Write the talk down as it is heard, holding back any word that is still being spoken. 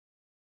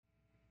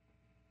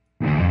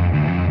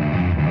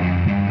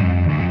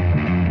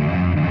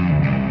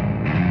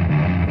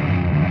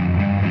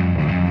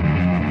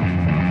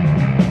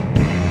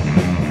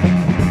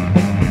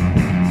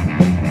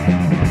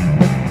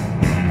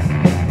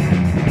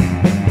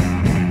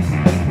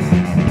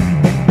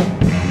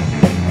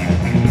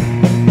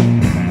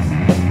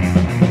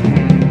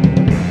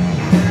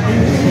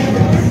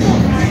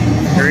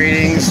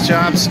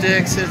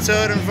Chopsticks, it's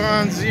Odin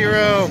Von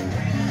Zero.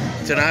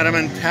 Tonight I'm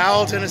in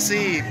Powell,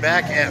 Tennessee,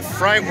 back at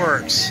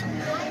FrightWorks.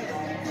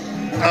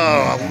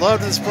 Oh, I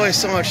loved this place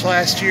so much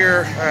last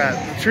year.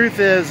 The truth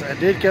is, I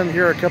did come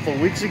here a couple of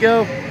weeks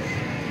ago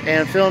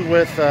and filmed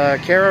with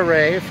Cara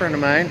Rae, a friend of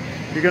mine.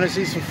 You're going to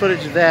see some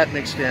footage of that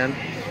mixed in.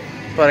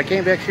 But I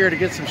came back here to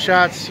get some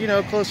shots, you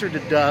know, closer to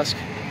dusk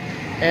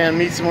and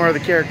meet some more of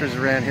the characters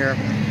around here.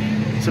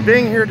 So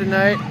being here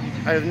tonight,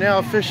 I have now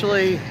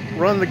officially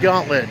run the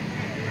gauntlet.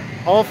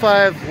 All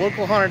 5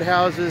 local haunted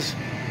houses,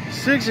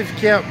 6 if you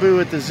count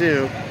Boo at the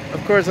zoo.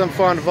 Of course, I'm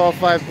fond of all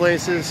 5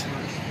 places.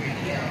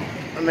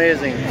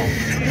 Amazing.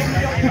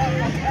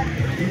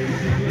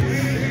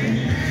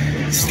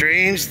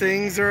 Strange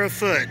things are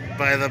afoot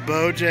by the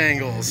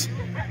Bojangles.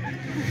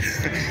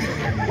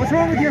 What's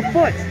wrong with your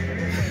foot?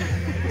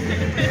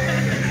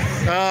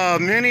 Oh,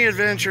 many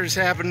adventures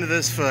happen to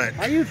this foot.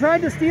 Are you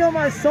trying to steal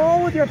my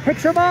soul with your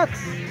picture box?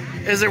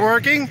 Is it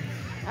working?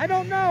 I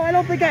don't know. I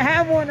don't think I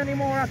have one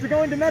anymore after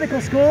going to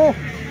medical school.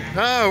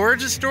 Oh,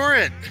 where'd you store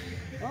it?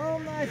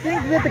 I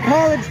think that the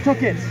college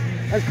took it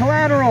as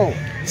collateral.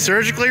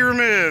 Surgically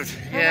removed.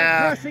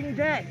 Yeah. Crushing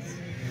debt.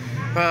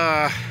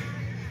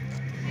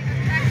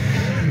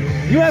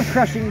 You have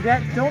crushing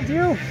debt, don't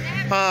you?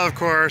 Oh, of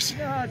course. You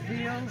know how it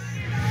feels.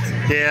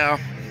 Yeah.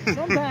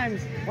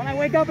 Sometimes when I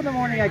wake up in the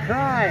morning, I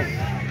cry.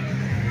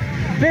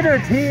 Bitter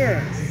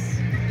tears.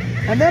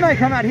 And then I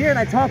come out here and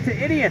I talk to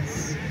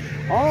idiots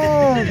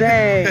all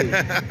day.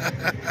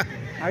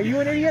 Are you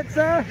an idiot,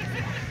 sir?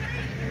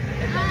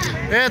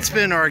 It's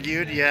been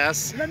argued,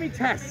 yes. Let me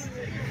test.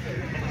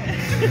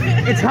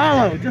 It's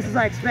hollow, just as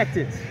I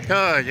expected.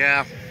 Oh,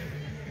 yeah.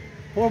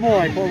 Poor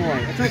boy, poor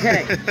boy. It's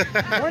okay.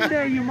 One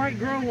day you might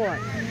grow one.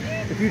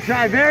 If you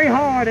try very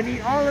hard and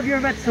eat all of your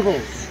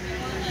vegetables.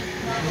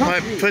 If I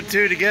put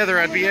 2 together,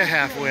 I'd be a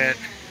half-wit.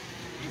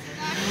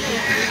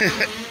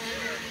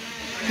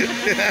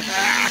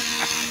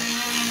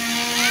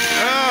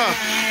 Oh.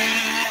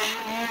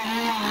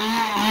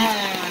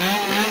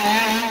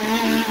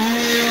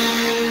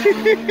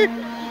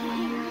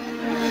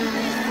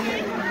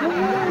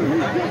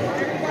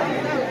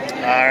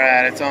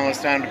 Alright, it's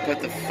almost time to put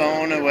the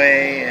phone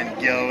away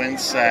and go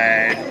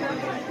inside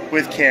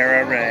with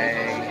Cara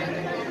Rae.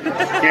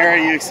 Cara, are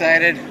you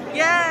excited?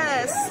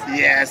 Yes!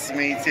 Yes,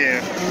 me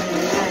too.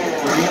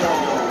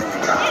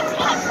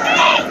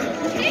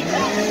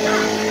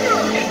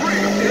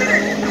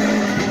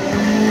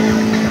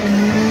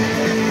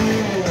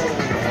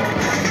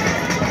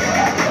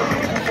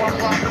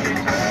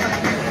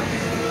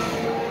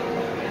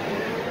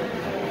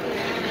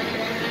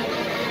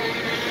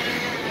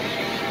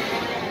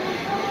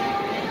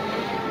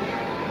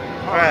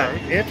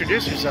 Alright,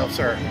 introduce yourself,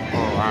 sir.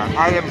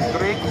 I am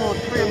Draco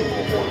Trimble.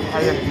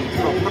 I am the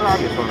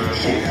proprietor of the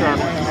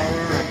establishment.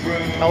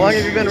 How long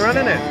have you been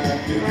running it?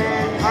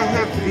 I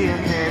have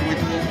been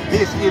with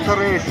this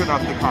iteration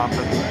of the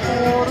company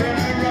for I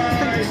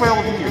think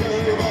 12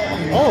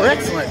 years. Oh,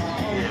 excellent.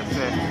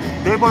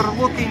 Yes, they were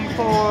looking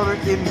for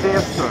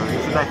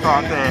investors, and I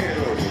thought that,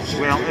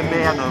 well, a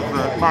man of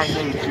my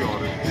nature,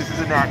 this is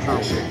a natural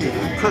fit.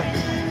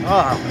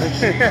 Oh,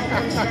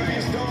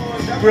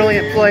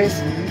 brilliant place.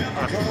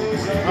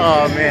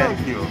 Oh, man.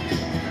 Thank you.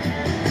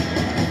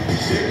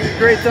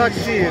 Great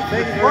talking to you.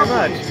 Thank you very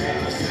much.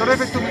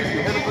 Terrific to meet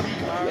you.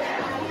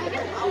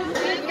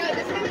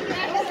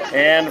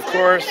 And, of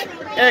course,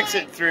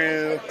 exit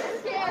through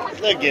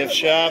the gift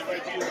shop.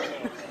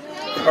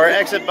 Or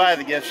exit by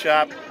the gift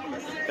shop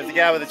if the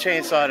guy with the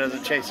chainsaw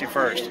doesn't chase you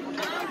first.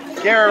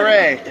 Cara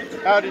Rae,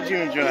 how did you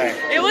enjoy it?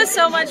 It was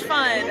so much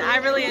fun. I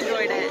really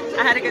enjoyed it.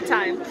 I had a good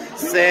time.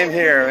 Same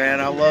here, man.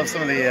 I love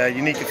some of the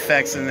unique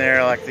effects in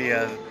there, like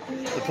the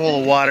pool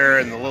of water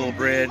and the little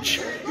bridge.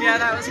 Yeah,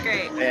 that was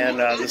great. And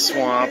the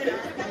swamp.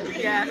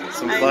 Yeah.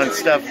 Some fun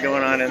stuff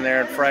going on in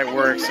there in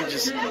FrightWorks.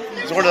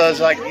 It's one of those,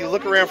 like, you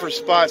look around for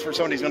spots where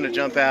somebody's going to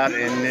jump out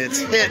and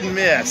it's hit and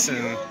miss.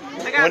 And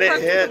I got when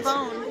it hits,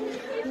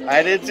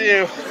 I did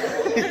too.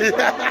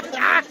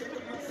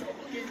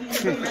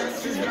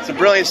 Some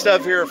brilliant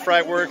stuff here at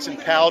FrightWorks in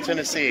Powell,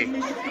 Tennessee.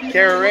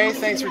 Cara Rae,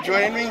 thanks for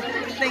joining me.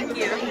 Thank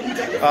you.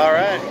 All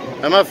right.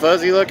 Am I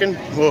fuzzy looking?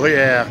 Oh,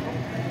 yeah.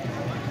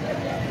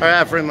 All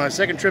right, for my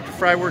second trip to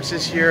FrightWorks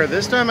this year,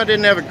 this time I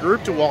didn't have a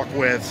group to walk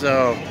with,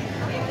 so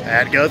I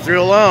had to go through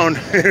alone.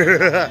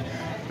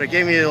 But it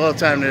gave me a little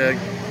time to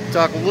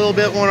talk a little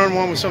bit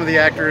one-on-one with some of the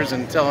actors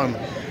and tell them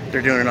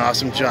they're doing an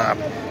awesome job.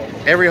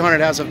 Every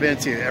haunted house I've been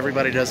to,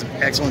 everybody does an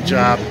excellent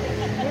job.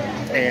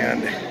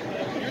 And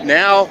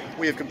now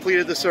we have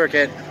completed the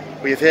circuit.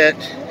 We have hit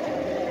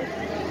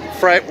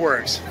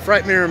FrightWorks,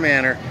 Frightmare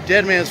Manor,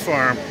 Dead Man's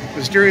Farm,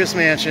 Mysterious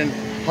Mansion,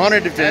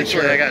 Haunted Adventure.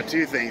 Actually, I got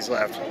 2 things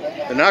left.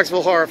 The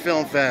Knoxville Horror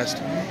Film Fest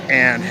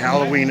and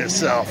Halloween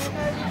itself.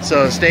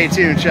 So stay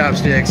tuned,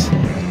 Chopsticks.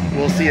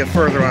 We'll see you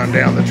further on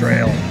down the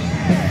trail.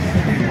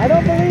 I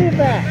don't believe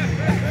that.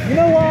 You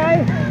know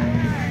why?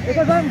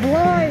 Because I'm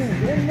blind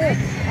in this.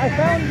 I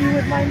found you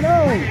with my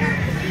nose.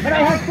 And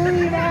I have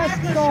 3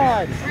 masks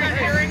on.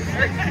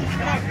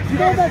 You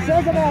know what that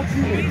says about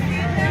you? It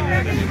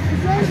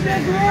says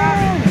they're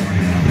grown.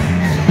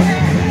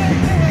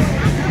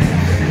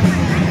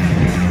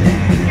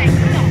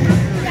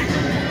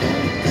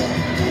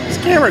 This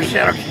camera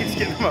shadow keeps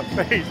getting in my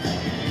face.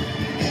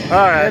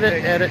 All right,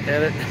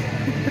 edit.